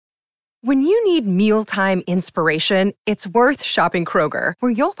When you need mealtime inspiration, it's worth shopping Kroger,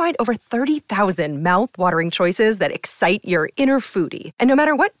 where you'll find over 30,000 mouth-watering choices that excite your inner foodie. And no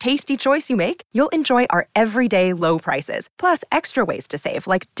matter what tasty choice you make, you'll enjoy our everyday low prices, plus extra ways to save,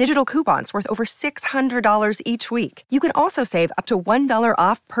 like digital coupons worth over $600 each week. You can also save up to $1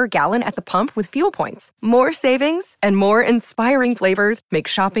 off per gallon at the pump with fuel points. More savings and more inspiring flavors make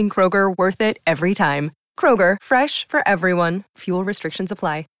shopping Kroger worth it every time. Kroger, fresh for everyone. Fuel restrictions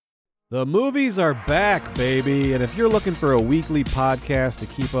apply. The movies are back, baby, and if you're looking for a weekly podcast to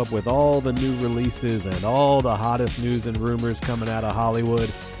keep up with all the new releases and all the hottest news and rumors coming out of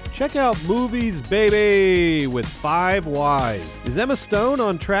Hollywood, check out Movies Baby with 5 Ys. Is Emma Stone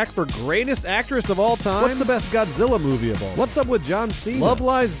on track for greatest actress of all time? What's the best Godzilla movie of all? What's up with John Cena? Love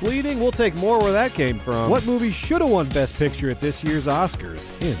Lies Bleeding? We'll take more where that came from. What movie should have won Best Picture at this year's Oscars?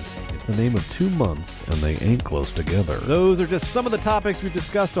 Hint. The name of 2 months, and they ain't close together. Those are just some of the topics we've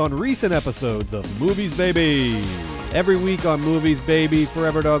discussed on recent episodes of Movies Baby. Every week on Movies Baby,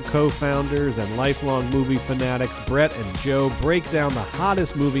 Forever Dog co-founders and lifelong movie fanatics Brett and Joe break down the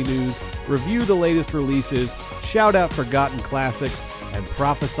hottest movie news, review the latest releases, shout out forgotten classics, and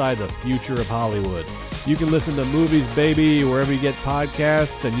prophesy the future of Hollywood. You can listen to Movies Baby wherever you get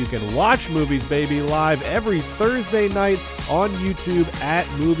podcasts, and you can watch Movies Baby live every Thursday night on YouTube at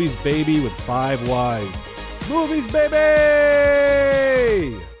Movies Baby with 5 Ys. Movies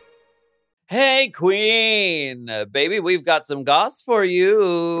Baby! Hey, Queen! Baby, we've got some goss for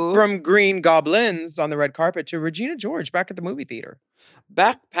you. From Green Goblins on the red carpet to Regina George back at the movie theater.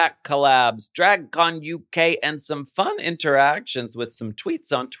 Backpack collabs, DragCon UK, and some fun interactions with some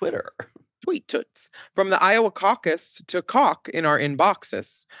tweets on Twitter. Tweet toots. From the Iowa caucus to cock in our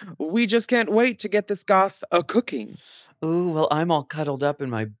inboxes. We just can't wait to get this goss a-cooking. Ooh, well, I'm all cuddled up in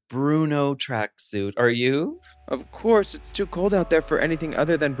my Bruno tracksuit. Are you? Of course, it's too cold out there for anything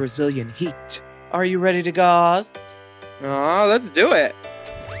other than Brazilian heat. Are you ready to goss? Oh, let's do it.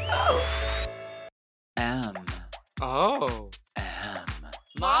 M. Oh. M.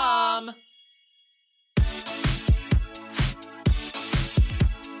 Mom!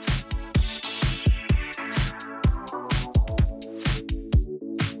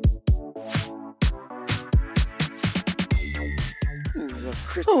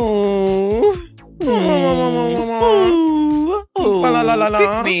 Oh.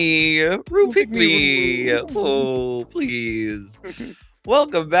 Pick me. Pick me. Oh, please.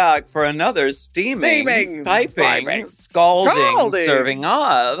 Welcome back for another steaming, piping, scalding, serving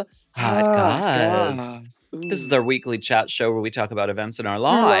of Hot Goss. This is our weekly chat show where we talk about events in our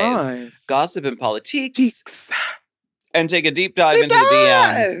lives, gossip and politics, and take a deep dive into the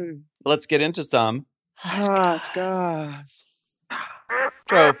DMs. Let's get into some Hot Goss.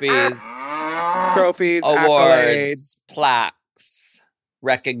 Trophies, awards, accolades, plaques,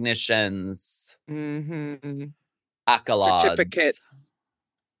 recognitions, accolades, certificates.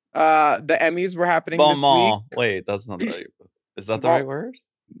 The Emmys were happening this week. Wait, that's not the right. Is that the right word?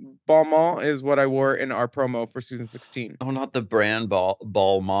 Balmain is what I wore in our promo for season 16. Oh, not the brand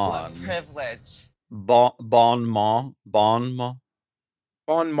Balmain. What privilege. Bonmot. Bonmot,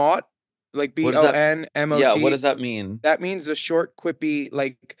 like BONMOT. Yeah, what does that mean? That means a short, quippy,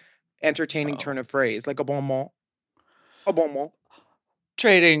 like entertaining turn of phrase, like a bon mot. A bon mot.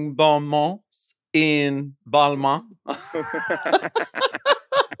 Trading bon mots in Balmain.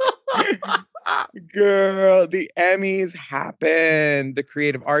 Girl, the Emmys happened. The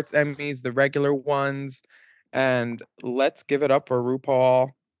Creative Arts Emmys, the regular ones. And let's give it up for RuPaul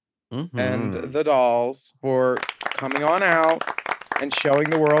and the dolls for coming on out and showing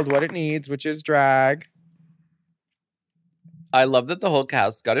the world what it needs, which is drag. I love that the whole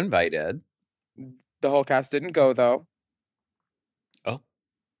cast got invited. The whole cast didn't go, though. Oh.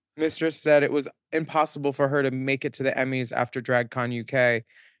 Mistress said it was impossible for her to make it to the Emmys after DragCon UK.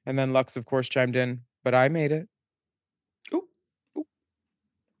 And then Lux, of course, chimed in, but I made it. Ooh. Ooh.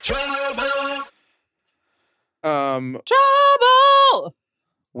 Trouble!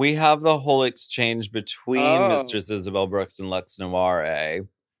 We have the whole exchange between Mistress Isabel Brooks and Lux Noire.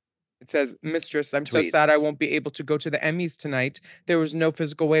 It says, Mistress, I'm so sad I won't be able to go to the Emmys tonight. There was no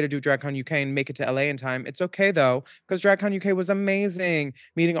physical way to do DragCon UK and make it to LA in time. It's okay, though, because DragCon UK was amazing.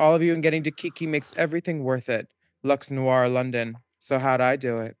 Meeting all of you and getting to Kiki makes everything worth it. Lux Noire, London. So how'd I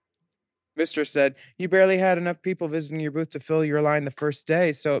do it? Mistress said, you barely had enough people visiting your booth to fill your line the first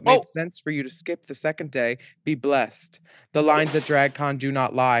day, so it made sense for you to skip the second day. Be blessed. The lines at DragCon do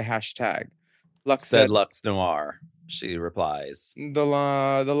not lie, hashtag. Lux said Lux Noire. She replies. The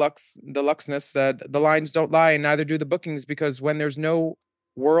Luxness said, the lines don't lie and neither do the bookings because when there's no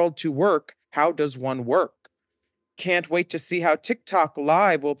world to work, how does one work? can't wait to see how TikTok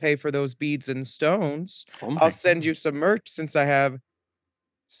Live will pay for those beads and stones. Oh my I'll send you God. some merch since I have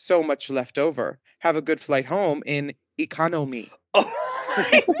so much left over. Have a good flight home in economy. Oh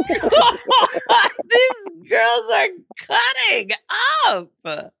my God. These girls are cutting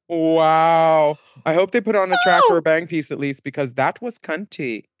up. Wow. I hope they put on a track or a Oh. bang piece at least because that was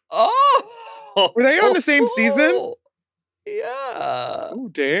cunty. Oh. Were they on the same season? Yeah. Oh,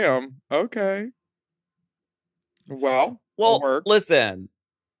 damn. Okay. Well, that'll Well, work. listen,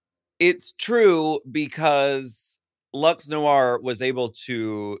 it's true because Lux Noir was able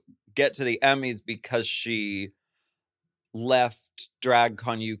to get to the Emmys because she left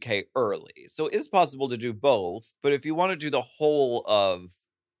DragCon UK early. So it is possible to do both, but if you want to do the whole of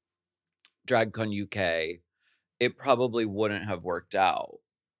DragCon UK, it probably wouldn't have worked out.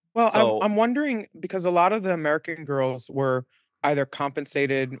 Well, So I'm wondering because a lot of the American girls were either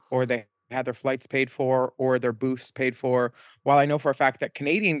compensated or they had their flights paid for or their booths paid for. While I know for a fact that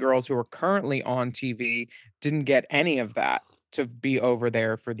Canadian girls who are currently on TV didn't get any of that to be over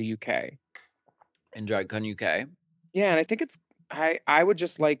there for the UK. in DragCon UK, Yeah, and I think it's I would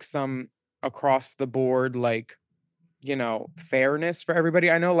just like some across the board like fairness for everybody.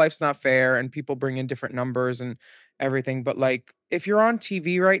 I know life's not fair and people bring in different numbers and everything, but like if you're on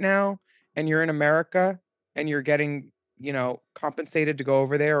TV right now and you're in America and you're getting, compensated to go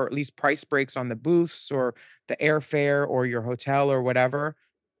over there or at least price breaks on the booths or the airfare or your hotel or whatever,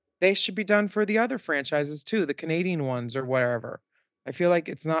 they should be done for the other franchises too, the Canadian ones or whatever. I feel like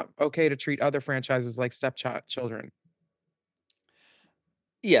it's not okay to treat other franchises like children.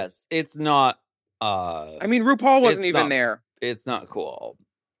 yes, it's not I mean, RuPaul wasn't even there. it's not cool.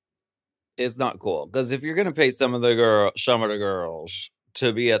 It's not cool because if you're gonna pay some of the girls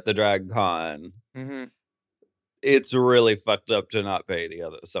to be at the DragCon, Hmm. it's really fucked up to not pay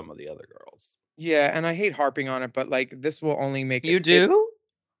some of the other girls. Yeah, and I hate harping on it, but like this will only make You it. do?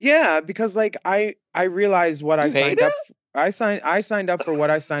 Yeah, because like I realized what I You hate signed up. it? I signed up for what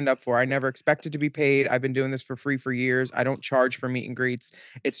I signed up for. I never expected to be paid. I've been doing this for free for years. I don't charge for meet and greets.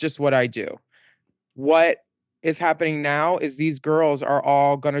 It's just what I do. What is happening now is these girls are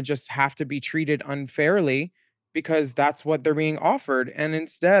all going to just have to be treated unfairly because that's what they're being offered. And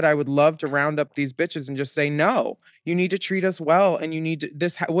instead, I would love to round up these bitches and just say, no, you need to treat us well. And you need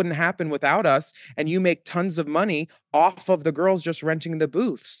to, wouldn't happen without us. And you make tons of money off of the girls just renting the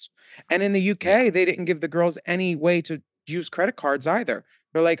booths. And in the Yeah. UK, they didn't give the girls any way to use credit cards either.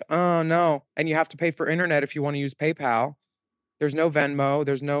 They're like, oh, no. And you have to pay for internet if you want to use PayPal. There's no Venmo,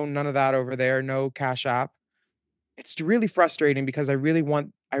 there's none of that over there, no Cash App. It's really frustrating because I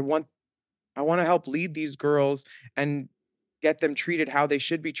wanna help lead these girls and get them treated how they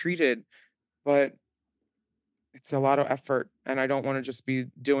should be treated, but it's a lot of effort, and I don't wanna just be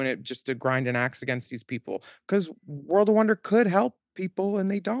doing it just to grind an axe against these people. Because World of Wonder could help people, and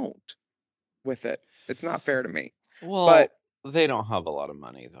they don't with it. It's not fair to me. Well, But they don't have a lot of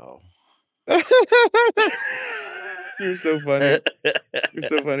money though. You're so funny. You're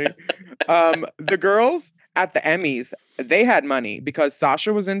so funny. The girls at the Emmys, they had money because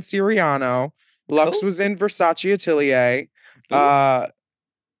Sasha was in Siriano, Lux Oh, was in Versace Atelier, oh. uh,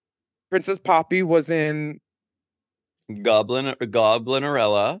 Princess Poppy was in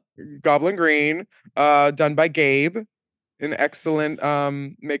Goblinarella. Goblin Green, done by Gabe, an excellent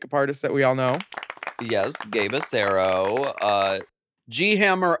makeup artist that we all know. Yes, Gabe Acero. G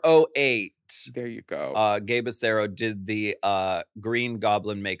Hammer 08. There you go. Gabe Acero did the green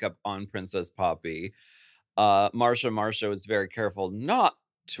goblin makeup on Princess Poppy. Marsha was very careful not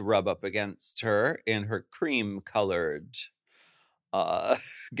to rub up against her in her cream colored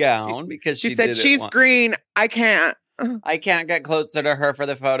gown because She she said, didn't she's want green. I can't. I can't get closer to her for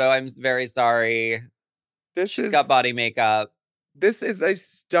the photo. I'm very sorry. She's got body makeup. This is a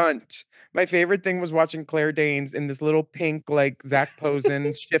stunt. My favorite thing was watching Claire Danes in this little pink, like Zach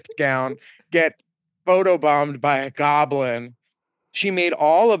Posen shift gown get photobombed by a goblin. She made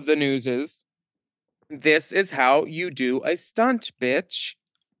all of the newses. This is how you do a stunt, bitch.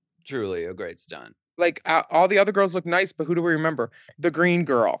 Truly a great stunt. Like all the other girls look nice, but who do we remember? The green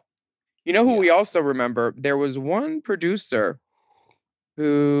girl. You know who we Yeah. also remember? There was one producer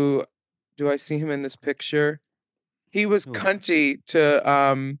who, do I see him in this picture? He was Who? cunty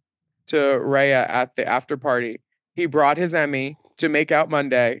to Rhea at the after party. He brought his Emmy to Make Out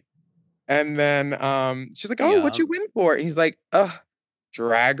Monday. And then she's like, "Oh, what Yeah. you win for?" And he's like,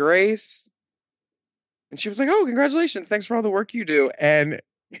 Drag Race." And she was like, "Oh, congratulations. Thanks for all the work you do." And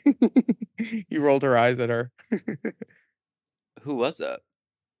he rolled her eyes at her. Who was it?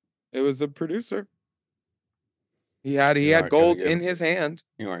 It was a producer. He had You aren't gonna gold give in his hand.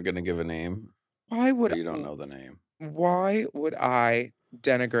 you aren't gonna give a name. Why would Or you don't know the name. Why would I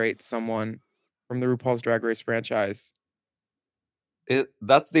denigrate someone from the RuPaul's Drag Race franchise?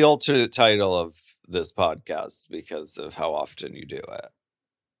 That's the alternate title of this podcast because of how often you do it.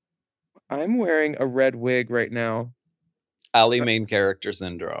 I'm wearing a red wig right now. Allie main character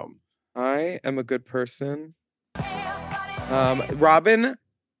syndrome. I am a good person. Robin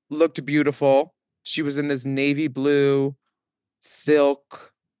looked beautiful. She was in this navy blue,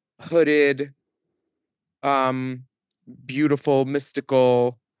 silk, hooded, beautiful,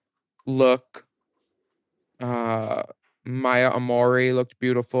 mystical look. Maya Amori looked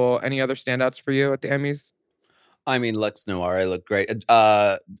beautiful. Any other standouts for you at the Emmys? I mean, Lex Noir looked great.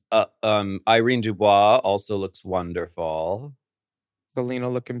 Irene Dubois also looks wonderful. Selena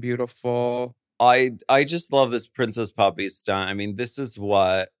looking beautiful. I just love this Princess Poppy stunt. I mean,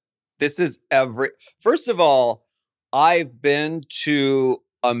 first of all, I've been to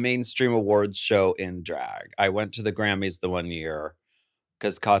a mainstream awards show in drag. I went to the Grammys the one year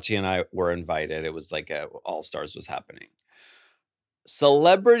because Katya and I were invited. It was like All Stars was happening.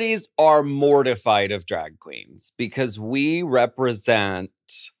 Celebrities are mortified of drag queens because we represent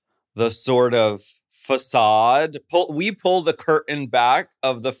the sort of facade. We pull the curtain back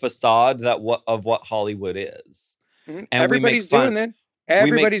of the facade of what Hollywood is. Mm-hmm. And everybody's doing it.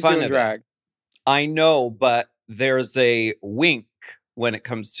 Everybody's doing drag. I know, but there's a wink when it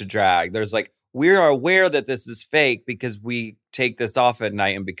comes to drag. There's like, we are aware that this is fake because we take this off at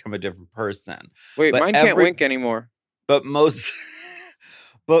night and become a different person. Wait, mine can't wink anymore. But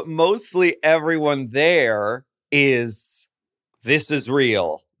mostly everyone there is, this is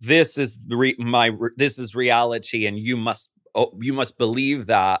real. This is this is reality, and you must believe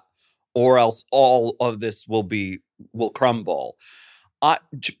that, or else all of this will crumble.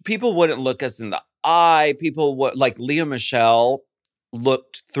 People wouldn't look us in the eye. People would, like Lea Michele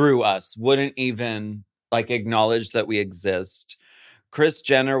looked through us, wouldn't even like acknowledge that we exist. Kris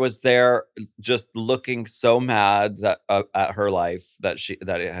Jenner was there just looking so mad that at her life that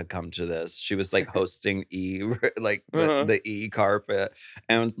it had come to this. She was like hosting the E carpet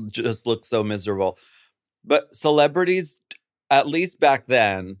and just looked so miserable. But celebrities, at least back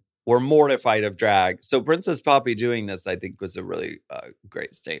then, were mortified of drag. So Princess Poppy doing this, I think, was a really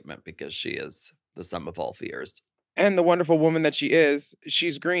great statement because she is the sum of all fears. And the wonderful woman that she is,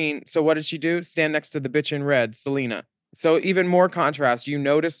 she's green. So what did she do? Stand next to the bitch in red, Selena. So even more contrast. You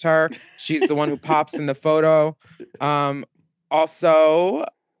noticed her. She's the one who pops in the photo. Also,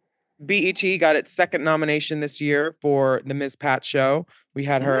 BET got its second nomination this year for the Ms. Pat show. We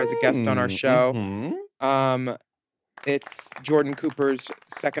had her as a guest on our show. Mm-hmm. It's Jordan Cooper's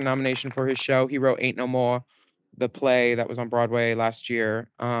second nomination for his show. He wrote Ain't No More, the play that was on Broadway last year.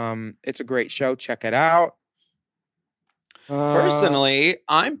 It's a great show. Check it out. Personally,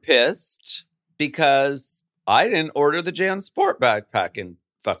 I'm pissed because I didn't order the Jan Sport backpack in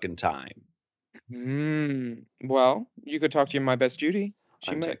fucking time. Well, you could talk to My Best Judy.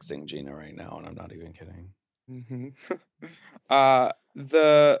 I'm texting Gina right now, and I'm not even kidding. Mm-hmm.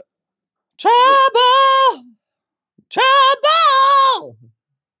 Trouble!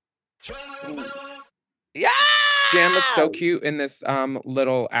 Yeah! Jan looks so cute in this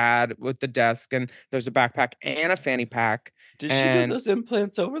little ad with the desk, and there's a backpack and a fanny pack. Did she do those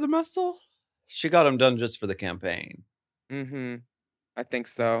implants over the muscle? She got them done just for the campaign. Mm-hmm. I think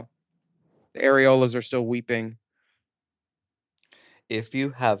so. The areolas are still weeping. If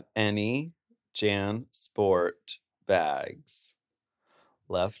you have any Jan Sport bags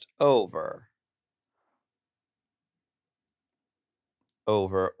left over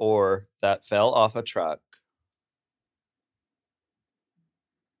or that fell off a truck,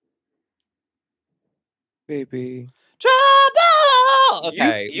 baby. Trouble!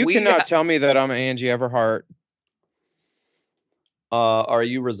 Okay. You cannot tell me that I'm Angie Everhart. Are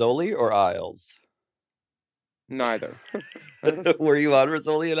you Rizzoli or Isles? Neither. Were you on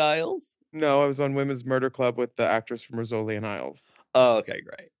Rizzoli and Isles? No, I was on Women's Murder Club with the actress from Rizzoli and Isles. Oh, okay,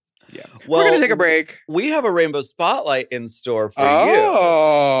 great. Yeah. Well, we're going to take a break. We have a Rainbow Spotlight in store for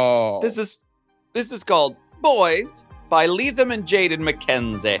you. This is called Boys by Lethem and Jaden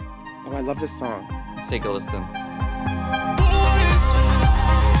McKenzie. Oh, I love this song. Let's take a listen.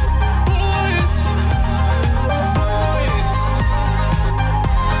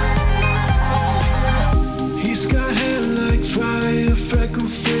 He's got hair like fire, freckle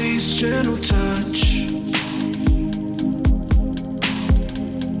face, gentle touch.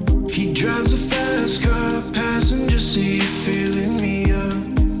 He drives a fast car, passenger seat, filling me up.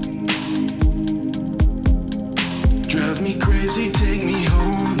 Drive me crazy, take me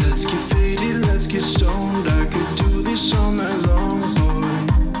home. Let's get faded, let's get stoned. I could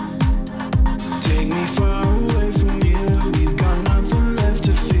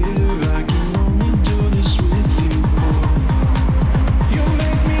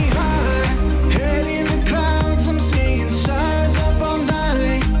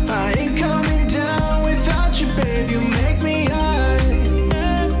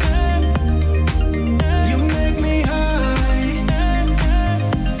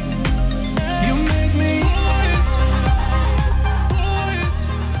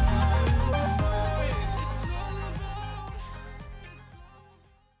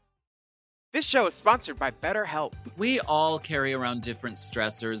This show is sponsored by BetterHelp. We all carry around different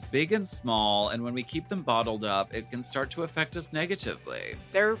stressors, big and small, and when we keep them bottled up, it can start to affect us negatively.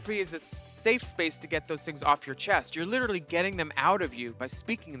 Therapy is a safe space to get those things off your chest. You're literally getting them out of you by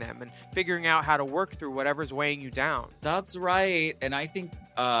speaking them and figuring out how to work through whatever's weighing you down. That's right. And I think,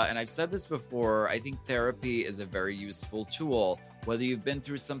 and I've said this before, I think therapy is a very useful tool, whether you've been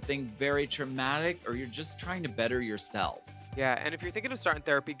through something very traumatic or you're just trying to better yourself. Yeah, and if you're thinking of starting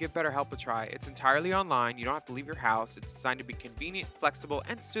therapy, give BetterHelp a try. It's entirely online. You don't have to leave your house. It's designed to be convenient, flexible,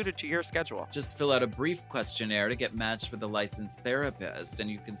 and suited to your schedule. Just fill out a brief questionnaire to get matched with a licensed therapist,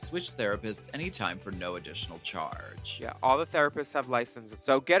 and you can switch therapists anytime for no additional charge. Yeah, all the therapists have licenses,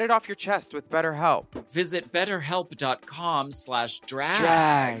 so get it off your chest with BetterHelp. Visit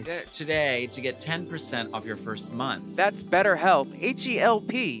betterhelp.com/drag today to get 10% off your first month. That's BetterHelp,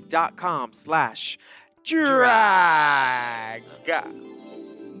 HELP.com/drag.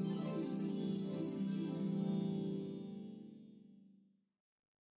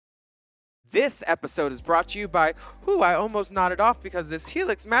 This episode is brought to you by, I almost nodded off because this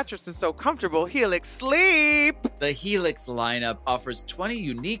Helix mattress is so comfortable. Helix Sleep! The Helix lineup offers 20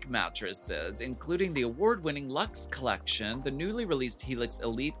 unique mattresses, including the award-winning Luxe Collection, the newly released Helix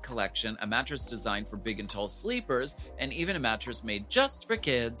Elite Collection, a mattress designed for big and tall sleepers, and even a mattress made just for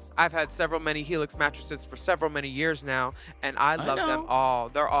kids. I've had many Helix mattresses for many years now, and I love them all.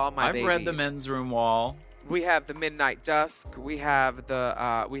 They're all my babies. I've read the men's room wall. We have the Midnight Dusk. We have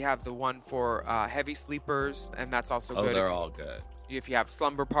the one for heavy sleepers, and that's also good. Oh, they're all good. If you have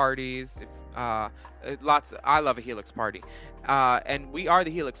slumber parties, I love a Helix party. And we are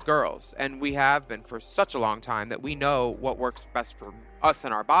the Helix girls, and we have been for such a long time that we know what works best for us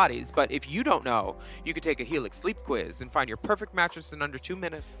and our bodies. But if you don't know, you could take a Helix sleep quiz and find your perfect mattress in under 2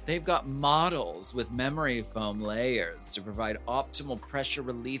 minutes. They've got models with memory foam layers to provide optimal pressure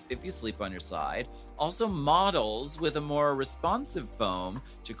relief if you sleep on your side. Also models with a more responsive foam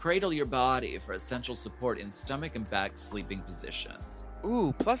to cradle your body for essential support in stomach and back sleeping positions.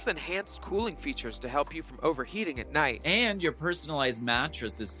 Ooh, plus enhanced cooling features to help you from overheating at night. And your personalized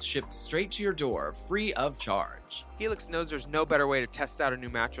mattress is shipped straight to your door, free of charge. Helix knows there's no better way to test out a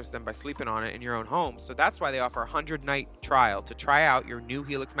new mattress than by sleeping on it in your own home, so that's why they offer a 100-night trial to try out your new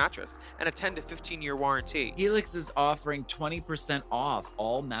Helix mattress and a 10 to 15-year warranty. Helix is offering 20% off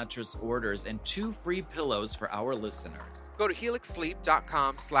all mattress orders and 2 free pillows for our listeners. Go to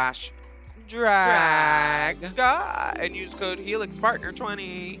helixsleep.com/drag and use code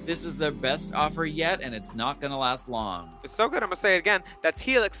HelixPartner20. This is their best offer yet, and it's not going to last long. It's so good, I'm going to say it again. That's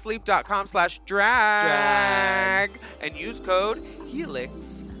helixsleep.com/drag and use code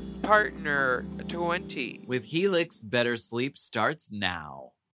HelixPartner20. With Helix, better sleep starts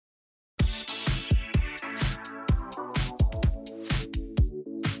now.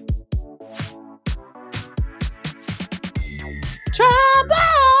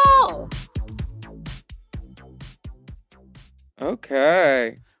 Trouble!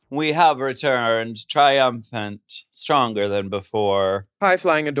 Okay. We have returned, triumphant, stronger than before. High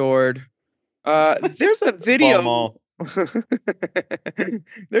flying adored. There's a video.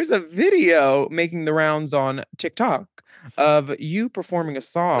 There's a video making the rounds on TikTok of you performing a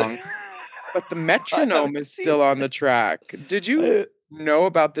song, but the metronome is still on the track. Did you know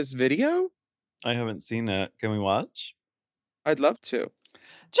about this video? I haven't seen it. Can we watch? I'd love to.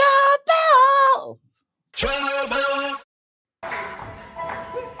 Trouble! Trouble!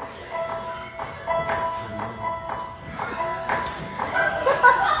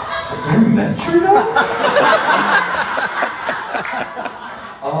 Is there a metronome?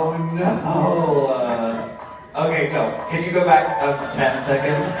 Oh no. Okay, no. Can you go back 10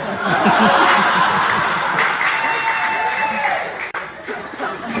 seconds?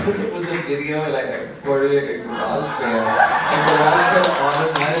 Because it was a video and I exported it in GarageBand. And GarageBand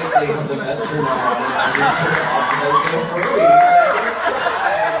automatically has a metronome on it. And I turn it off because I was so hurry.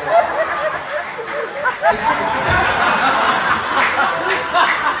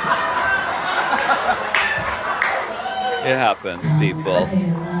 It happens, people.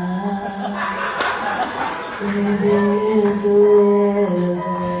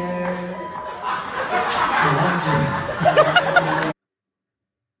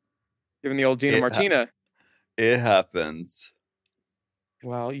 Giving the old Dina Martina. It happens.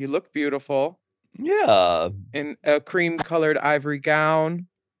 Well, you look beautiful. Yeah. In a cream-colored ivory gown,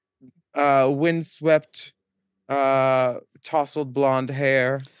 windswept, tousled blonde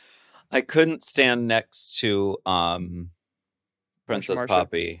hair. I couldn't stand next to Princess Marsha?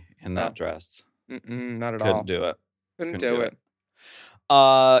 Poppy in that dress. Not at all. Couldn't do it. Couldn't do it.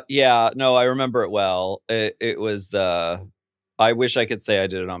 Yeah, no, I remember it well. It was I wish I could say I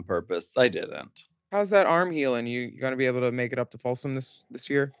did it on purpose. I didn't. How's that arm healing? You gonna be able to make it up to Folsom this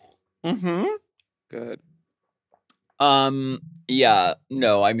year? Mm-hmm. Good. Yeah,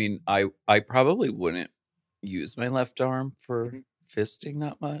 no, I mean, I probably wouldn't use my left arm for fisting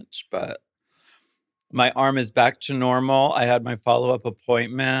that much, but my arm is back to normal. I had my follow-up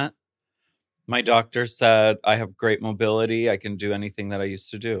appointment. My doctor said I have great mobility. I can do anything that I used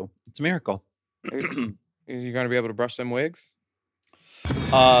to do. It's a miracle. You gonna be able to brush some wigs?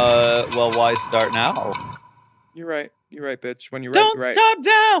 Well, why start now? You're right. You're right, bitch. When you're Don't right, stop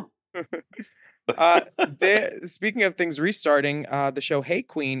now. Speaking of things restarting, the show Hey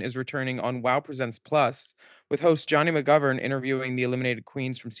Queen is returning on Wow Presents Plus with host Johnny McGovern interviewing the eliminated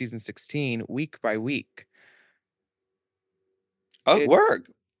queens from season 16 week by week. Oh,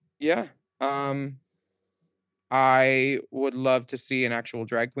 work. Yeah. I would love to see an actual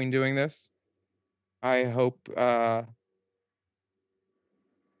drag queen doing this. I hope I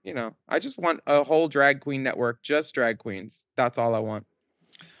just want a whole drag queen network, just drag queens. That's all I want.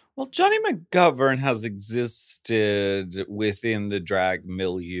 Well, Johnny McGovern has existed within the drag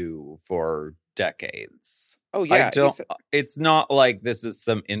milieu for decades. Oh yeah, it's not like this is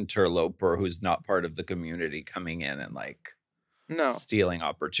some interloper who's not part of the community coming in and stealing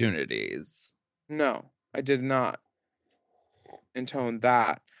opportunities. No, I did not intone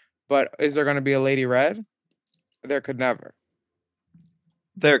that. But is there going to be a Lady Red? There could never.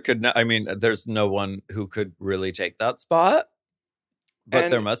 I mean, there's no one who could really take that spot.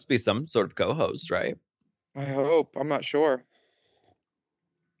 But there must be some sort of co-host, right? I hope. I'm not sure.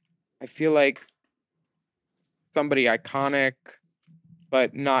 I feel like somebody iconic,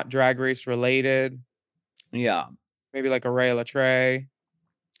 but not Drag Race related. Yeah. Maybe like a Ray Latre.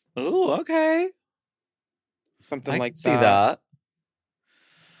 Oh, okay. Something like that. I can see that.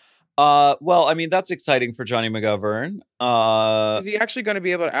 Well, I mean, that's exciting for Johnny McGovern. Is he actually going to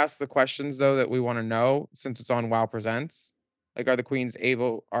be able to ask the questions, though, that we want to know since it's on Wow Presents? Like, are the queens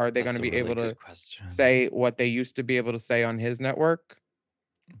able, are they going to be able to say what they used to be able to say on his network?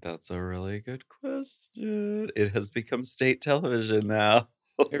 That's a really good question. It has become state television now.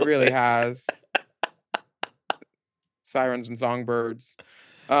 It really has. Sirens and songbirds.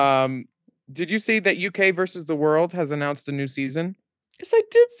 Did you see that UK versus the World has announced a new season? Yes, I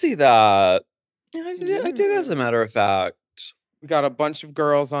did see that. I did, as a matter of fact. We got a bunch of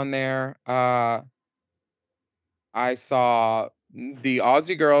girls on there. I saw the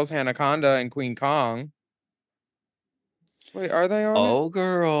Aussie girls, Hanaconda and Queen Kong. Wait, are they on it? Oh,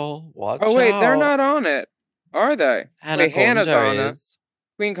 girl. Watch out. Oh, wait, they're not on it. Are they? Wait, Hannah's on it.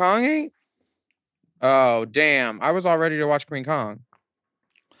 Queen Kong ain't? Oh, damn. I was all ready to watch Queen Kong.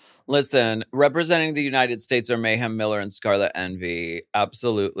 Listen, representing the United States are Mayhem Miller and Scarlet Envy.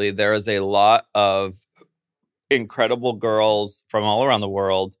 Absolutely. There is a lot of incredible girls from all around the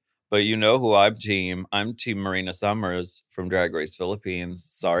world, but you know who I'm team. I'm team Marina Summers from Drag Race Philippines.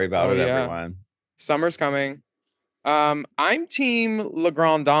 Sorry about everyone. Summer's coming. I'm team Le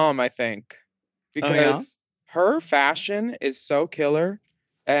Grand Dame, I think, because her fashion is so killer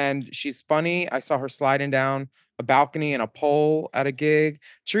and she's funny. I saw her sliding down a balcony and a pole at a gig.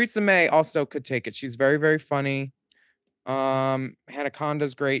 Teresa May also could take it. She's very, very funny.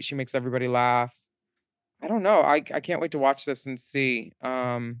 Hanaconda's great. She makes everybody laugh. I don't know. I can't wait to watch this and see.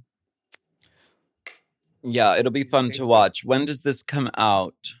 Yeah, it'll be fun to watch. When does this come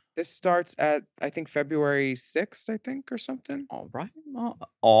out? This starts at, I think, February 6th, I think, or something. All right.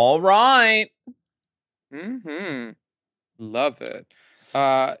 All right. Mm-hmm. Love it.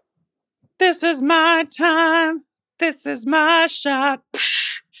 This is my time. This is my shot.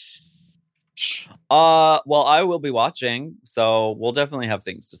 Well, I will be watching, so we'll definitely have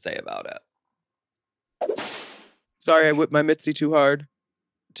things to say about it. Sorry, I whipped my Mitzi too hard.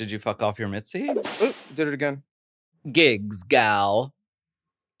 Did you fuck off your Mitzi? Oop, did it again. Gigs, gal.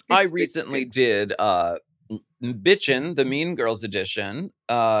 I recently did Bitchin', the Mean Girls edition,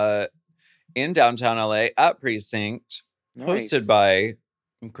 in downtown LA at Precinct, hosted by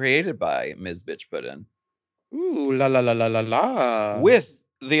and created by Ms. Bitch Puddin'. Ooh, la la la la la la. With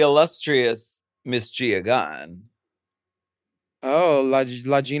the illustrious Miss Gia Gunn. Oh,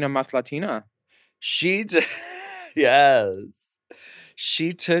 La Gina Mas Latina. Yes.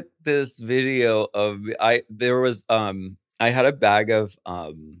 She took this video of I had a bag of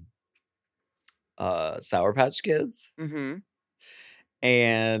Sour Patch Kids. Mm-hmm.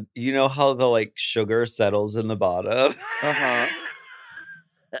 And you know how the sugar settles in the bottom? Uh-huh.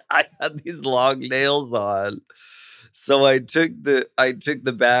 I had these long nails on. So I took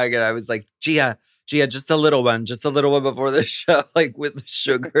the bag and I was like, Gia, Yeah, just a little one before the show, like with the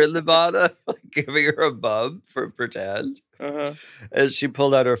sugar in the bottom, like giving her a bump for pretend. Uh-huh. And she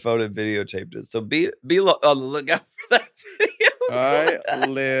pulled out her phone and videotaped it. So be on the lookout for that video. I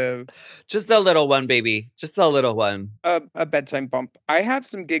live. Just a little one, baby. Just a little one. A bedtime bump. I have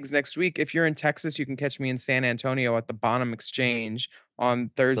some gigs next week. If you're in Texas, you can catch me in San Antonio at the Bonham Exchange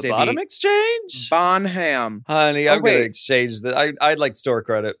on Thursday. The Bottom Exchange? Bonham. Honey, I'm going to exchange that. I'd like store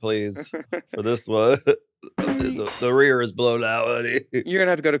credit, please, for this one. The rear is blown out, honey. You're going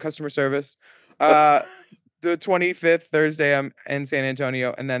to have to go to customer service. The 25th, Thursday, I'm in San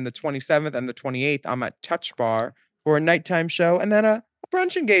Antonio. And then the 27th and the 28th, I'm at Touch Bar for a nighttime show. And then a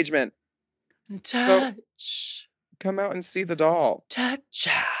brunch engagement. Touch. So, come out and see the doll. Touch.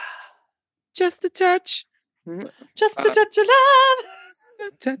 Just a touch. Just a touch of love.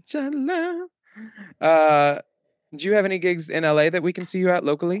 A touch of love. Do you have any gigs in LA that we can see you at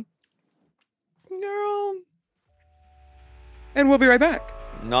locally? Girl. And we'll be right back.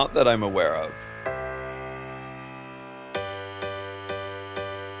 Not that I'm aware of.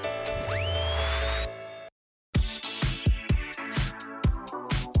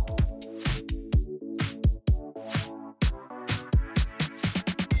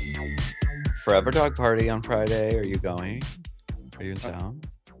 Forever Dog Party on Friday. Are you going? Are you in town?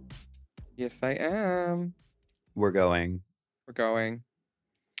 Yes, I am. We're going. We're going.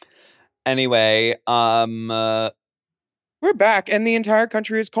 Anyway, we're back and the entire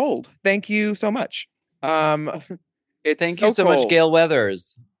country is cold. Thank you so much. Thank you so much, Gail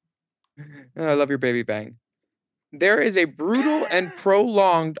Weathers. I love your baby bang. There is a brutal and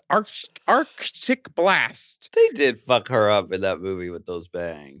prolonged Arctic blast. They did fuck her up in that movie with those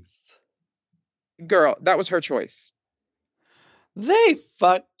bangs. Girl, that was her choice. They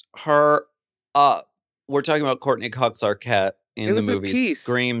fucked her up. We're talking about Courtney Cox Arquette in the movie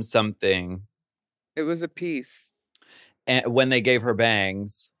Scream Something. It was a piece. And when they gave her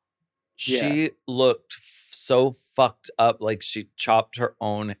bangs, she looked so fucked up, like she chopped her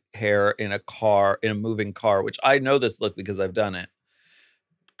own hair in a moving car, which I know this look because I've done it.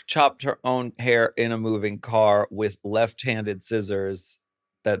 Chopped her own hair in a moving car with left-handed scissors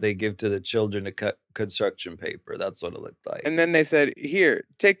that they give to the children to cut construction paper. That's what it looked like. And then they said, here,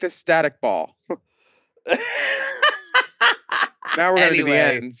 take this static ball. Now we're going to do the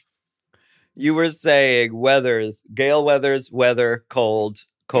ends. You were saying Gale Weathers, weather, cold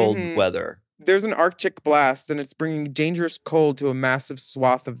weather. There's an Arctic blast, and it's bringing dangerous cold to a massive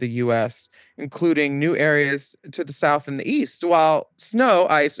swath of the U.S., including new areas to the south and the east, while snow,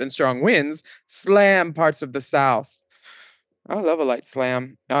 ice, and strong winds slam parts of the south. I love a light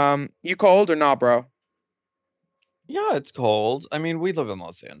slam. You cold or not, bro? Yeah, it's cold. I mean, we live in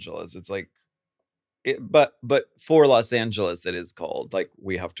Los Angeles. It's like, but for Los Angeles, it is cold. Like,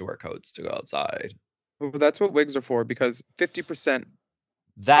 we have to wear coats to go outside. Well, that's what wigs are for, because 50%.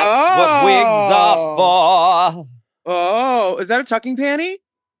 That's what wigs are for. Oh, is that a tucking panty?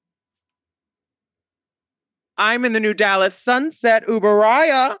 I'm in the new Dallas Sunset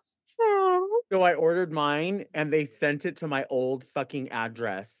Uberaya. So I ordered mine and they sent it to my old fucking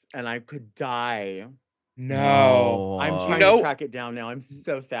address and I could die. No. I'm trying to track it down now. I'm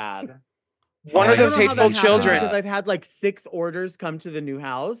so sad. One of those hateful children. Because I've had like 6 orders come to the new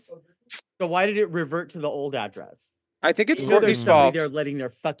house. So why did it revert to the old address? I think it's Courtney's fault. They're letting their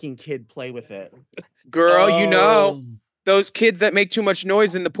fucking kid play with it. Girl, you know. Those kids that make too much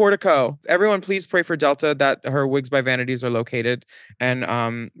noise in the portico. Everyone, please pray for Delta that her Wigs by Vanities are located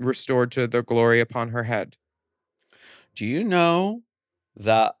and restored to their glory upon her head. Do you know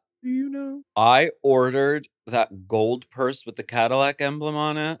that I ordered that gold purse with the Cadillac emblem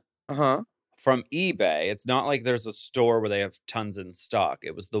on it? Uh-huh. From eBay. It's not like there's a store where they have tons in stock.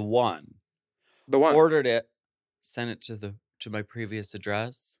 It was the one. The one. Ordered it, sent it to my previous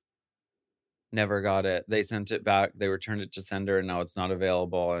address. Never got it. They sent it back. They returned it to sender, and now it's not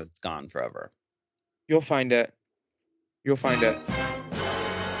available, and it's gone forever. You'll find it. You'll find it.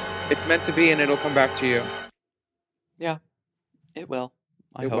 It's meant to be, and it'll come back to you. Yeah, it will.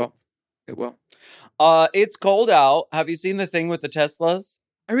 I hope. Will. It will. It's cold out. Have you seen the thing with the Teslas?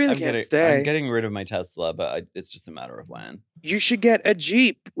 I really can't stay. I'm getting rid of my Tesla, but it's just a matter of when. You should get a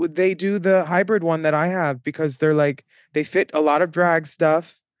Jeep. They do the hybrid one that I have because they're like, they fit a lot of drag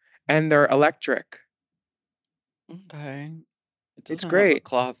stuff. And they're electric. Okay. It's great. Have a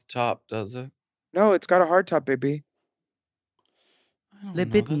cloth top, does it? No, it's got a hard top, baby. I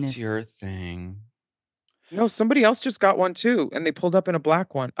don't know. That's your thing. No, somebody else just got one too, and they pulled up in a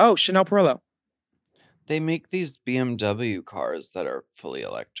black one. Oh, Chanel Perillo. They make these BMW cars that are fully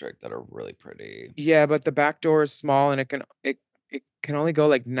electric that are really pretty. Yeah, but the back door is small and it can only go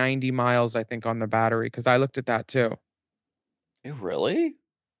like 90 miles, I think, on the battery, because I looked at that too. Really?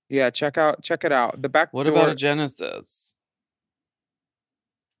 Yeah, check it out. The back What door. about a Genesis?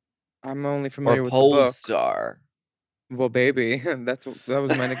 I'm only Or familiar with the book. Polestar? Well, baby, that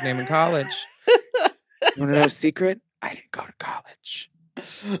was my nickname in college. You want to know a secret? I didn't go to college.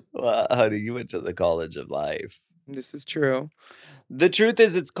 Well, honey, you went to the college of life. This is true. The truth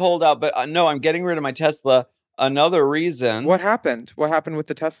is it's cold out, but no, I'm getting rid of my Tesla. Another reason. What happened? What happened with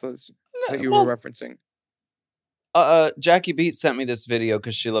the Teslas that you were referencing? Jackie Beat sent me this video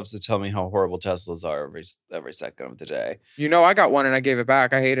because she loves to tell me how horrible Teslas are every second of the day. You know, I got one and I gave it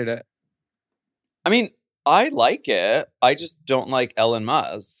back. I hated it. I mean, I like it. I just don't like Elon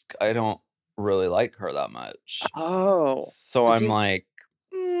Musk. I don't really like her that much. Oh. So I'm like,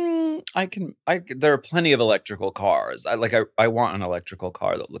 there are plenty of electrical cars. I want an electrical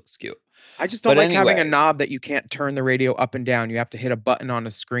car that looks cute. I just don't like having a knob that you can't turn the radio up and down. You have to hit a button on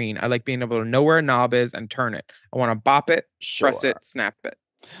a screen. I like being able to know where a knob is and turn it. I want to bop it, press it, snap it.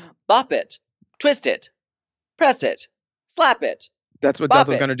 Bop it, twist it, press it, slap it. That's what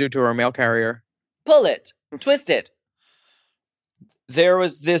Delta's going to do to her mail carrier. Pull it, twist it. There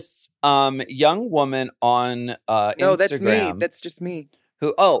was this young woman on Instagram. No, that's me. That's just me.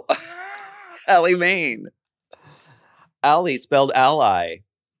 Who? Oh, Allie Main. Allie spelled ally.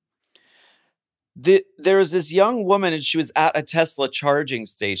 There was this young woman, and she was at a Tesla charging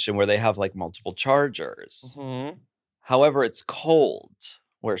station where they have like multiple chargers. Mm-hmm. However, it's cold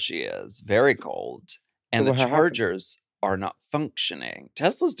where she is, very cold, and the chargers are not functioning.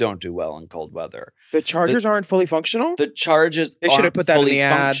 Teslas don't do well in cold weather. The chargers aren't fully functional? The chargers they should have put that in the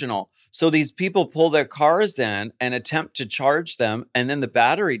ad. Functional. So these people pull their cars in and attempt to charge them, and then the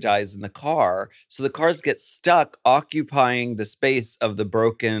battery dies in the car. So the cars get stuck occupying the space of the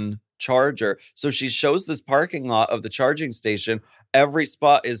broken charger. So she shows this parking lot of the charging station. Every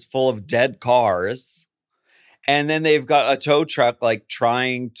spot is full of dead cars. And then they've got a tow truck like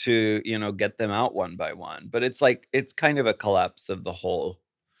trying to, get them out one by one. But it's kind of a collapse of the whole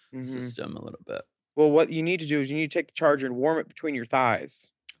system a little bit. Well, what you need to do is you need to take the charger and warm it between your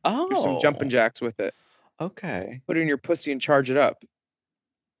thighs. Oh. Do some jumping jacks with it. Okay. Put it in your pussy and charge it up.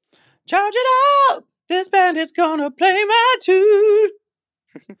 Charge it up! This band is gonna play my tune.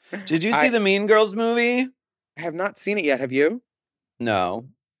 Did you see the Mean Girls movie? I have not seen it yet. Have you? No.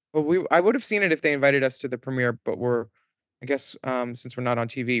 Well, I would have seen it if they invited us to the premiere, but I guess, since we're not on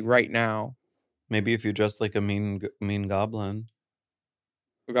TV right now. Maybe if you dress like a mean goblin.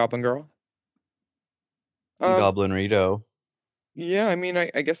 A goblin girl? Goblin Rito. Yeah, I mean,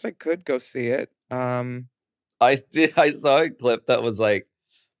 I guess I could go see it. I saw a clip that was like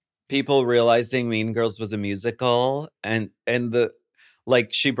people realizing Mean Girls was a musical, and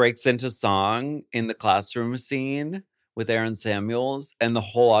she breaks into song in the classroom scene with Aaron Samuels, and the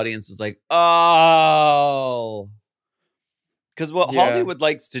whole audience is like, oh. Because what Hollywood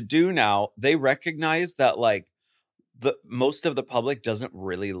likes to do now, they recognize that most of the public doesn't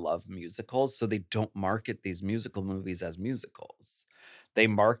really love musicals, so they don't market these musical movies as musicals. They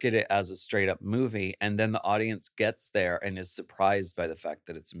market it as a straight up movie, and then the audience gets there and is surprised by the fact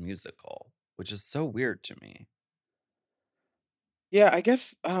that it's a musical, which is so weird to me. Yeah, I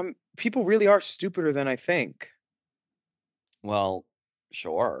guess people really are stupider than I think. Well,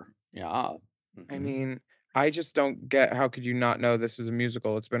 sure. Yeah. I mean, I just don't get how could you not know this is a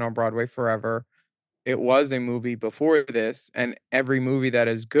musical? It's been on Broadway forever. It was a movie before this, and every movie that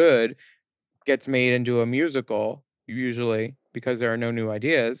is good gets made into a musical, usually, because there are no new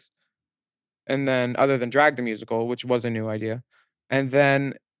ideas. And then, other than Drag the Musical, which was a new idea. And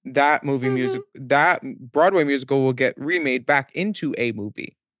then that that Broadway musical will get remade back into a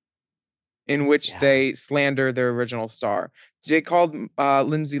movie in which they slander their original star. They called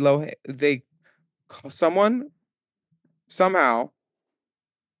Lindsay Lohan, somehow,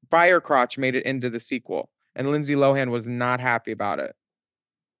 Firecrotch made it into the sequel, and Lindsay Lohan was not happy about it.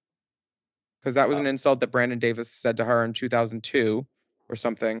 Because that was an insult that Brandon Davis said to her in 2002 or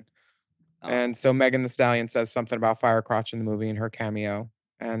something. Oh. And so Megan Thee Stallion says something about Firecrotch in the movie in her cameo.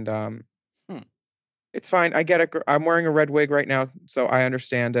 And it's fine. I get it. I'm wearing a red wig right now, so I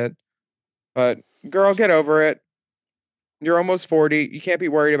understand it. But girl, get over it. You're almost 40. You can't be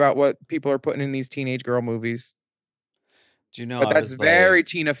worried about what people are putting in these teenage girl movies. Do you know? But that's very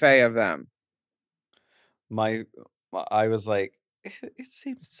Tina Fey of them. I was like, it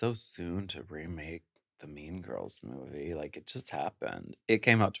seems so soon to remake the Mean Girls movie. Like, it just happened. It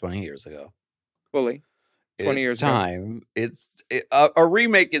came out 20 years ago. Fully. 20 years time. Ago. A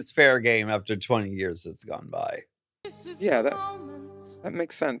remake is fair game after 20 years that's gone by. Yeah, that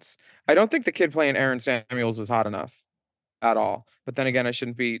makes sense. I don't think the kid playing Aaron Samuels is hot enough. at all. But then again, I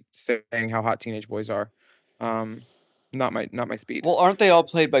shouldn't be saying how hot teenage boys are. Not my speed. Well, aren't they all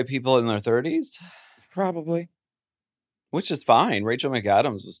played by people in their 30s? Probably. Which is fine. Rachel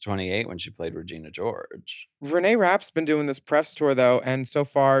McAdams was 28 when she played Regina George. Renee Rapp's been doing this press tour though, and so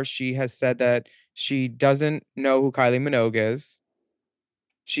far she has said that she doesn't know who Kylie Minogue is.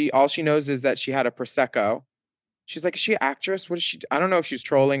 All she knows is that she had a prosecco. She's like, is she an actress? What is she? I don't know if she's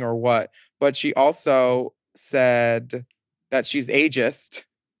trolling or what, but she also said that she's ageist.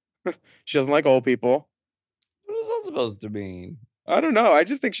 She doesn't like old people. What is that supposed to mean? I don't know. I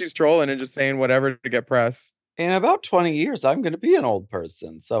just think she's trolling and just saying whatever to get press. In about 20 years, I'm going to be an old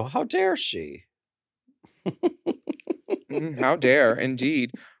person. So how dare she? How dare,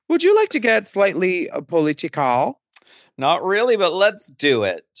 indeed. Would you like to get slightly political? Not really, but let's do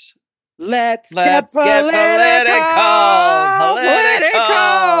it. Let's get political.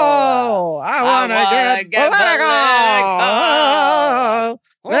 I want to get political.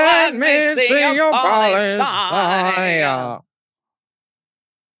 Let me see your policy.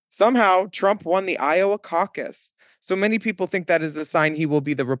 Somehow, Trump won the Iowa caucus. So many people think that is a sign he will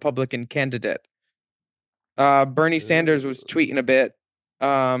be the Republican candidate. Bernie Sanders was tweeting a bit.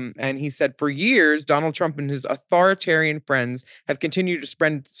 And he said, for years, Donald Trump and his authoritarian friends have continued to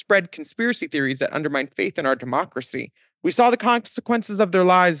spread conspiracy theories that undermine faith in our democracy. We saw the consequences of their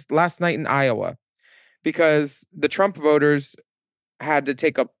lies last night in Iowa because the Trump voters had to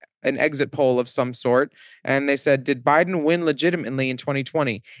take up an exit poll of some sort. And they said, did Biden win legitimately in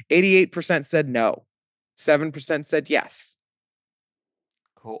 2020? 88% said no. 7% said yes.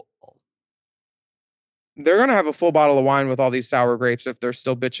 Cool. They're going to have a full bottle of wine with all these sour grapes if they're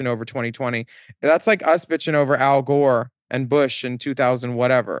still bitching over 2020. That's like us bitching over Al Gore and Bush in 2000,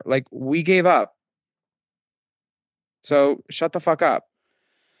 whatever. Like, we gave up. So shut the fuck up.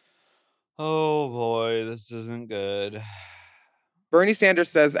 Oh boy, this isn't good. Bernie Sanders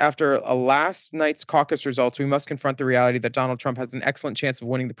says after last night's caucus results, we must confront the reality that Donald Trump has an excellent chance of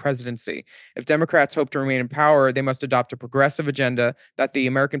winning the presidency. If Democrats hope to remain in power, they must adopt a progressive agenda that the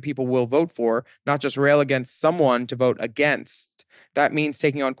American people will vote for, not just rail against someone to vote against. That means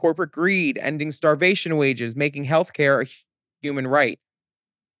taking on corporate greed, ending starvation wages, making healthcare a human right.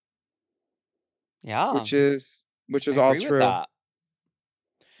 Yeah. Which is all true.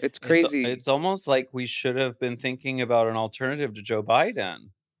 It's crazy. It's almost like we should have been thinking about an alternative to Joe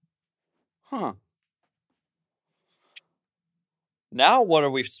Biden. Huh. Now what are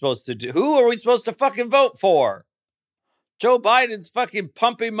we supposed to do? Who are we supposed to fucking vote for? Joe Biden's fucking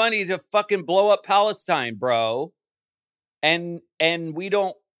pumping money to fucking blow up Palestine, bro. And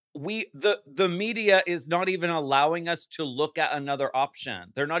the media is not even allowing us to look at another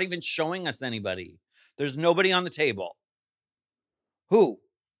option. They're not even showing us anybody. There's nobody on the table. Who?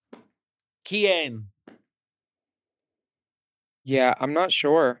 Kien. Yeah, I'm not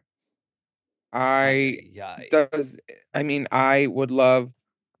sure. I would love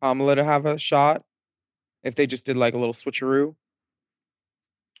Kamala to have a shot if they just did like a little switcheroo.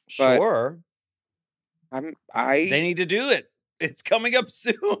 Sure. They need to do it. It's coming up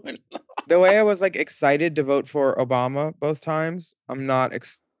soon. The way I was like excited to vote for Obama both times, I'm not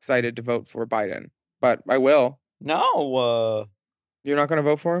excited to vote for Biden, but I will. No. You're not going to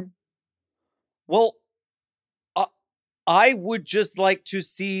vote for him? Well, I would just like to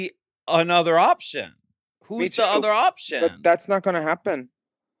see another option. Who's the other option? But that's not going to happen.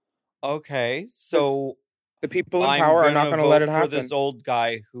 Okay, so the people in power are not going to let it happen. For this old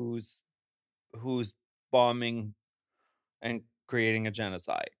guy who's bombing and creating a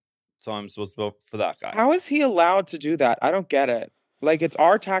genocide. So I'm supposed to vote for that guy. How is he allowed to do that? I don't get it. Like, it's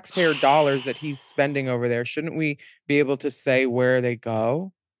our taxpayer dollars that he's spending over there. Shouldn't we be able to say where they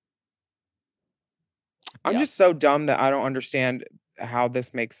go? I'm just so dumb that I don't understand how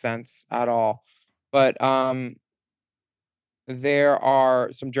this makes sense at all. But there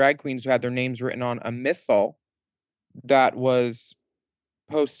are some drag queens who had their names written on a missile that was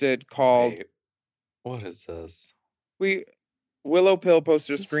posted called... Wait, what is this? Willow Pill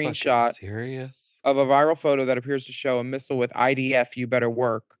posted a screenshot serious? Of a viral photo that appears to show a missile with IDF, you better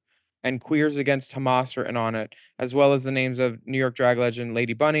work, and Queers Against Hamas written on it, as well as the names of New York drag legend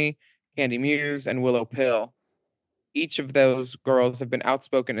Lady Bunny, Candy Muse, and Willow Pill. Each of those girls have been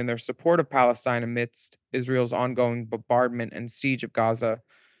outspoken in their support of Palestine amidst Israel's ongoing bombardment and siege of Gaza.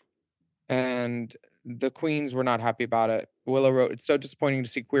 And the queens were not happy about it. Willow wrote, "It's so disappointing to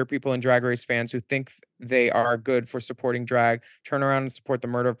see queer people and Drag Race fans who think they are good for supporting drag turn around and support the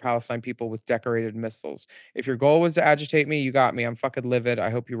murder of Palestine people with decorated missiles. If your goal was to agitate me, you got me. I'm fucking livid. I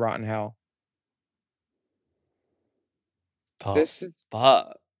hope you rot in hell." This is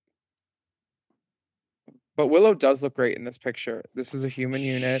fuck. But Willow does look great in this picture. This is a human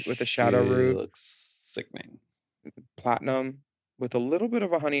unit with a shadow She root, looks sickening. platinum, with a little bit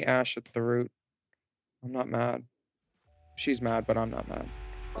of a honey ash at the root. I'm not mad. She's mad, but I'm not mad.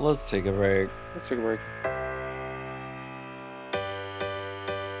 Let's take a break. Let's take a break.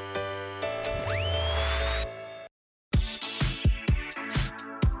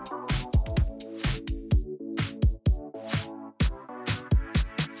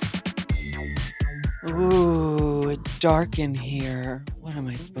 Ooh, it's dark in here. What am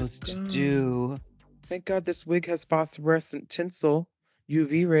I supposed to do? Thank God this wig has phosphorescent tinsel,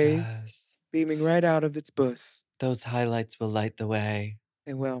 UV rays, Does. beaming right out of its bus. Those highlights will light the way.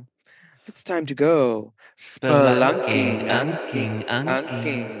 Hey, well, it's time to go. Spelunking, Spelunking,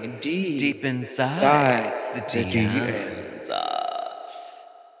 unking, deep inside inside the the DMs. DMs.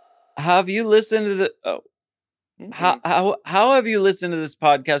 Have you listened to the... Oh. How have you listened to this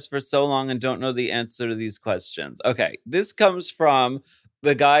podcast for so long and don't know the answer to these questions? Okay, this comes from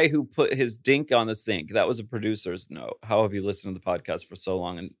the guy who put his dink on the sink. That was a producer's note. How have you listened to the podcast for so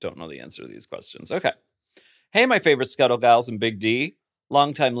long and don't know the answer to these questions? Okay. Hey, my favorite Scuttle Gals and Big D.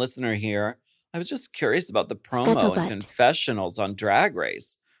 Longtime listener here. I was just curious about the promo Scuttlebutt. and confessionals on Drag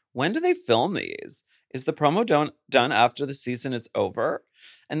Race. When do they film these? Is the promo done after the season is over?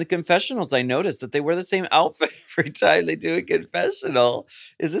 And the confessionals, I noticed that they wear the same outfit every time they do a confessional.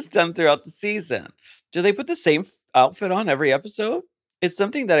 Is this done throughout the season? Do they put the same outfit on every episode? It's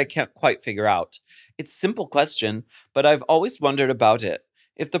something that I can't quite figure out. It's a simple question, but I've always wondered about it.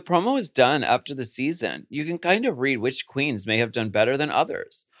 If the promo is done after the season, you can kind of read which queens may have done better than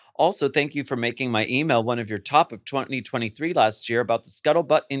others. Also, thank you for making my email one of your top of 2023 last year about the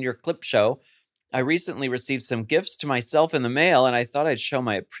scuttlebutt in your clip show. I recently received some gifts to myself in the mail, and I thought I'd show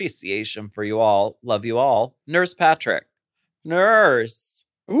my appreciation for you all. Love you all. Nurse Patrick. Nurse.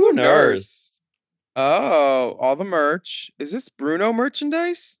 Ooh, Nurse. Oh, all the merch. Is this Bruno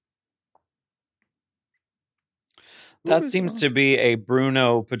merchandise? That seems to be a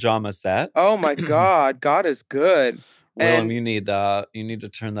Bruno pajama set. Oh my God, God is good. Willem, And you need that. You need to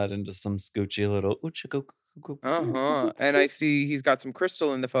turn that into some scoochy little. and I see he's got some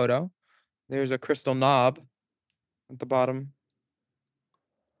crystal in the photo. There's a crystal knob at the bottom.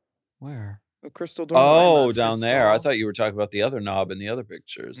 Where? A crystal door. Oh, down there. I thought you were talking about the other knob in the other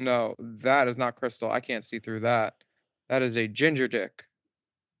pictures. No, that is not crystal. I can't see through that. That is a ginger dick.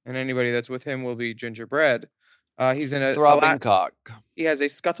 And anybody that's with him will be gingerbread. He's in a throbbing cock. He has a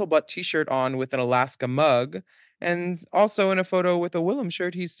scuttlebutt t-shirt on with an Alaska mug. And also in a photo with a Willem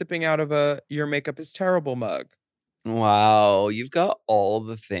shirt, he's sipping out of a Your Makeup is Terrible mug. Wow, you've got all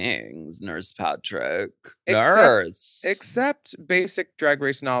the things, Nurse Patrick. Except basic Drag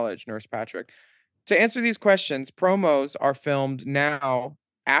Race knowledge, Nurse Patrick. To answer these questions, promos are filmed now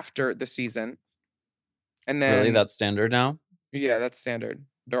after the season. And then Really? That's standard now? Yeah, that's standard.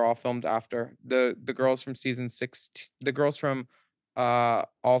 They're all filmed after. The girls from season 6, the girls from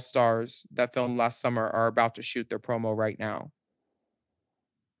All Stars that filmed last summer are about to shoot their promo right now.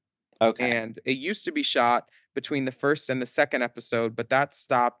 Okay. And it used to be shot between the first and the second episode, but that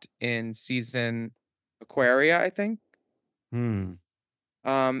stopped in season Aquaria, I think. And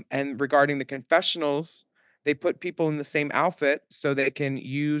regarding the confessionals, they put people in the same outfit so they can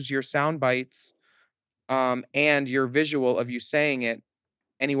use your sound bites and your visual of you saying it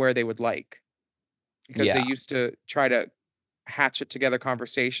anywhere they would like. Because they used to try to hatchet together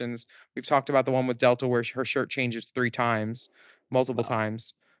conversations. We've talked about the one with Delta where her shirt changes 3 times, multiple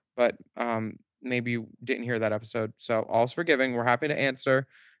times. But maybe you didn't hear that episode. So all's forgiving. We're happy to answer.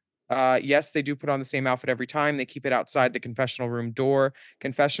 Yes, they do put on the same outfit every time. They keep it outside the confessional room door.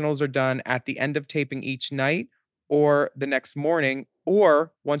 Confessionals are done at the end of taping each night or the next morning.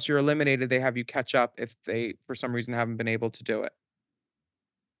 Or once you're eliminated, they have you catch up if they, for some reason, haven't been able to do it.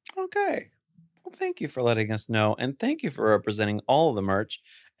 Okay. Well, thank you for letting us know. And thank you for representing all the merch.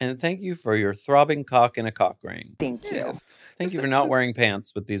 And thank you for your throbbing cock and a cock ring. Thank you. Thank you for not wearing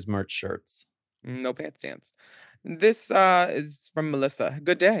pants with these merch shirts. No pants dance. This is from Melissa.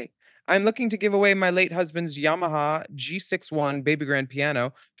 Good day. I'm looking to give away my late husband's Yamaha G61 baby grand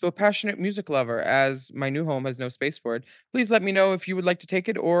piano to a passionate music lover, as my new home has no space for it. Please let me know if you would like to take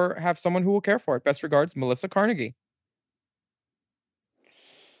it or have someone who will care for it. Best regards, Melissa Carnegie.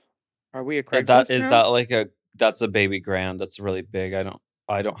 Are we a Craigslist now? That's a baby grand. That's really big.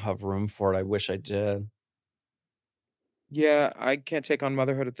 I don't have room for it. I wish I did. Yeah, I can't take on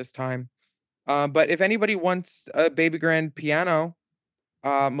motherhood at this time. But if anybody wants a baby grand piano,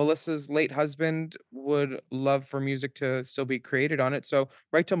 Melissa's late husband would love for music to still be created on it. So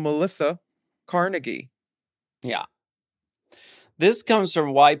write to Melissa Carnegie. Yeah. This comes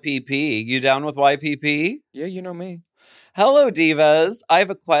from YPP. You down with YPP? Yeah, you know me. Hello, divas. I have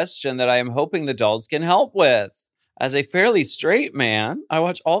a question that I am hoping the dolls can help with. As a fairly straight man, I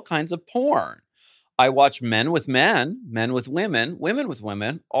watch all kinds of porn. I watch men with men, men with women with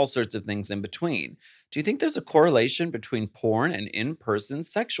women, all sorts of things in between. Do you think there's a correlation between porn and in-person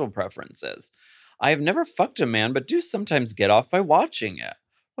sexual preferences? I have never fucked a man, but do sometimes get off by watching it.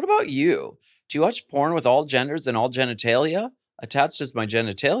 What about you? Do you watch porn with all genders and all genitalia? Attached is my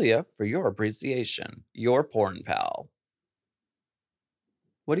genitalia for your appreciation. Your porn pal.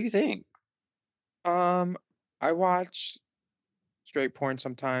 What do you think? I watch straight porn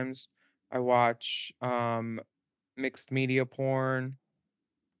sometimes. I watch mixed media porn,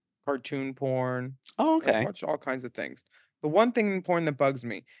 cartoon porn. Oh, I okay. watch all kinds of things. The one thing in porn that bugs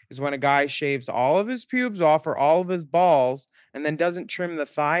me is when a guy shaves all of his pubes off or all of his balls and then doesn't trim the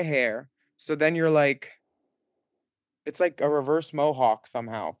thigh hair. So then you're like, it's like a reverse mohawk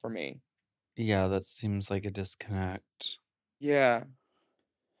somehow for me. Yeah, that seems like a disconnect. Yeah.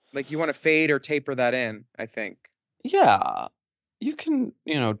 Like you want to fade or taper that in, I think. Yeah, you can,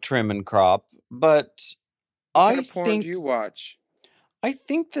 trim and crop, but What kind I of porn do think you watch? I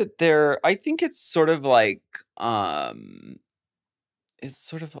think I think it's sort of like it's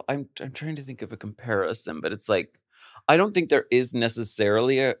sort of I'm trying to think of a comparison, but it's like I don't think there is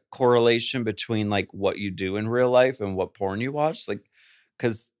necessarily a correlation between like what you do in real life and what porn you watch, like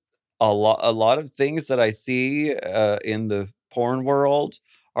cuz a lot of things that I see in the porn world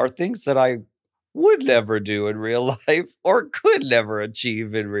are things that I would never do in real life or could never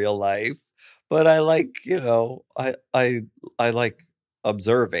achieve in real life, but I like, I like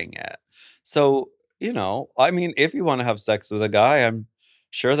observing it. So, I mean, if you want to have sex with a guy, I'm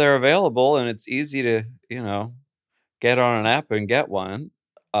sure they're available and it's easy to, get on an app and get one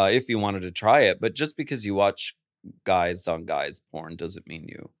if you wanted to try it. But just because you watch guys on guys porn doesn't mean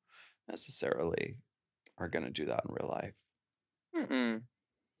you necessarily are going to do that in real life. Mm-mm.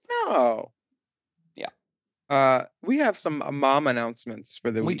 No. Yeah. We have some mom announcements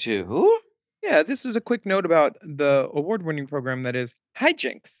for the We week. do? Yeah, this is a quick note about the award-winning program that is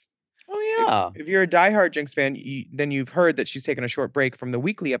Hijinks. Oh, yeah. If you're a diehard Jinx fan, then you've heard that she's taken a short break from the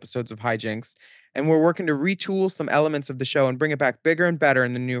weekly episodes of Hijinks, and we're working to retool some elements of the show and bring it back bigger and better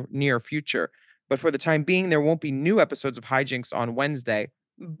in the near future. But for the time being, there won't be new episodes of Hijinks on Wednesday.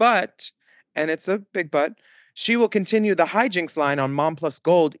 But, and it's a big but, she will continue the Hijinks line on Mom Plus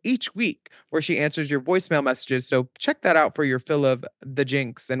Gold each week, where she answers your voicemail messages. So check that out for your fill of the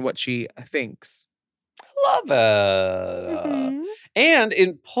Jinx and what she thinks. Love it. And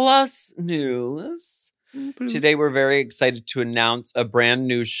in plus news, today we're very excited to announce a brand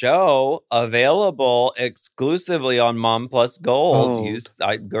new show available exclusively on Mom Plus Gold.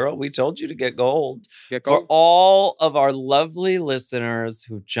 Girl, we told you to get gold. Get gold. For all of our lovely listeners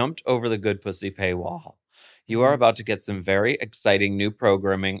who jumped over the Good Pussy paywall, you are about to get some very exciting new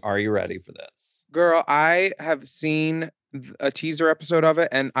programming. Are you ready for this? Girl, I have seen a teaser episode of it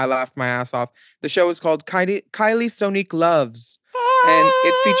and I laughed my ass off. The show is called Kylie Sonique Loves. And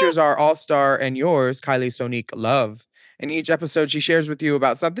it features our all-star and yours, Kylie Sonique Love. In each episode, she shares with you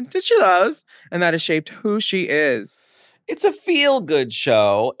about something that she loves, and that has shaped who she is. It's a feel-good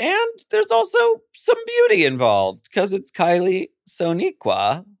show, and there's also some beauty involved, because it's Kylie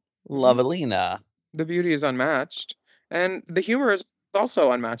Soniqua Lovelina. The beauty is unmatched, and the humor is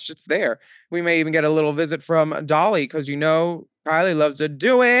also unmatched. It's there. We may even get a little visit from Dolly, because Kylie loves to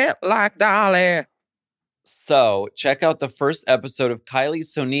do it like Dolly. So, check out the first episode of Kylie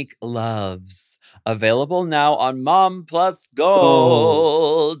Sonique Loves, available now on Mom Plus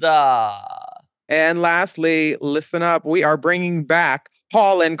Gold. And lastly, listen up. We are bringing back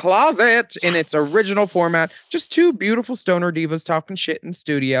Hall and Closet in its original format. Just two beautiful stoner divas talking shit in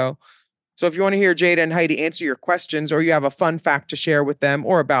studio. So if you want to hear Jada and Heidi answer your questions, or you have a fun fact to share with them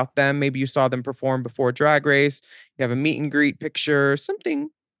or about them, maybe you saw them perform before Drag Race, you have a meet and greet picture, something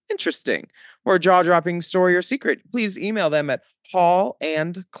interesting, or a jaw-dropping story or secret, please email them at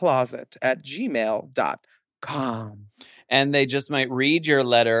hallandcloset@gmail.com. And they just might read your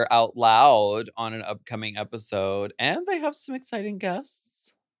letter out loud on an upcoming episode. And they have some exciting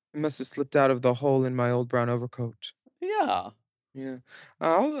guests. It must have slipped out of the hole in my old brown overcoat. Yeah. Yeah.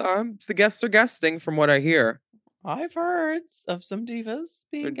 The guests are guesting from what I hear. I've heard of some divas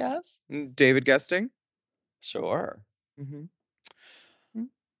being guests. David guesting? Sure. Mm-hmm.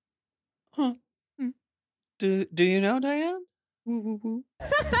 Huh. Do you know, Diane? Woo-woo-woo.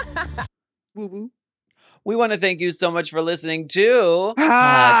 Woo-woo. We want to thank you so much for listening to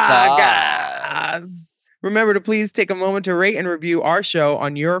GOSS. Remember to please take a moment to rate and review our show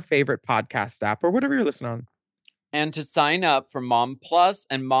on your favorite podcast app or whatever you're listening on. And to sign up for Mom Plus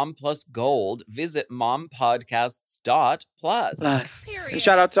and Mom Plus Gold, visit mompodcasts.plus. And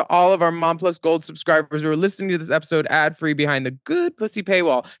shout out to all of our Mom Plus Gold subscribers who are listening to this episode ad-free behind the good pussy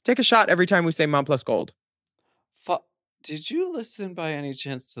paywall. Take a shot every time we say Mom Plus Gold. Did you listen by any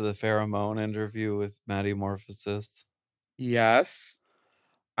chance to the pheromone interview with Maddie Morphosis? Yes.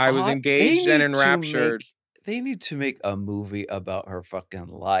 I was engaged and enraptured. They need to make a movie about her fucking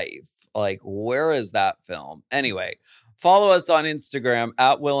life. Like, where is that film? Anyway, follow us on Instagram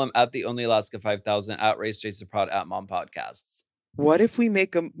at Willem, at the Only Alaska 5000, at Race Jason Prod, at Mom Podcasts. What if we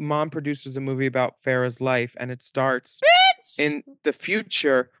make a Mom produces a movie about Farrah's life and it starts in the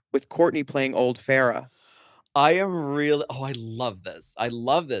future with Courtney playing old Farrah? I love this. I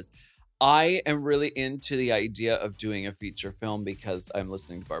love this. I am really into the idea of doing a feature film because I'm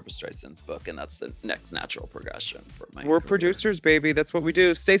listening to Barbra Streisand's book, and that's the next natural progression for my We're career. producers, baby. That's what we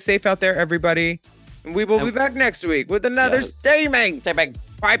do. Stay safe out there, everybody. And we will be back next week with another steaming, piping,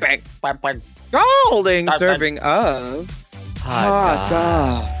 scalding serving of hot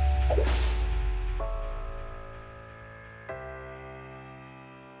goss.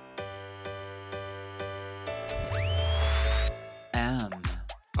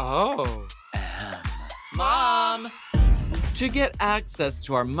 Mom! To get access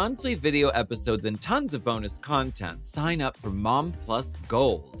to our monthly video episodes and tons of bonus content, sign up for Mom Plus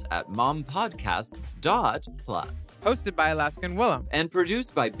Gold at mompodcasts.plus. Hosted by Alaska and Willem. And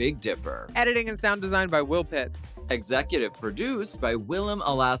produced by Big Dipper. Editing and sound design by Will Pitts. Executive produced by Willem,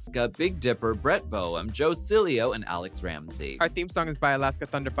 Alaska, Big Dipper, Brett Boehm, Joe Cilio, and Alex Ramsey. Our theme song is by Alaska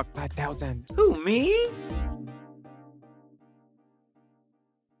Thunderfuck 5000. Who, me?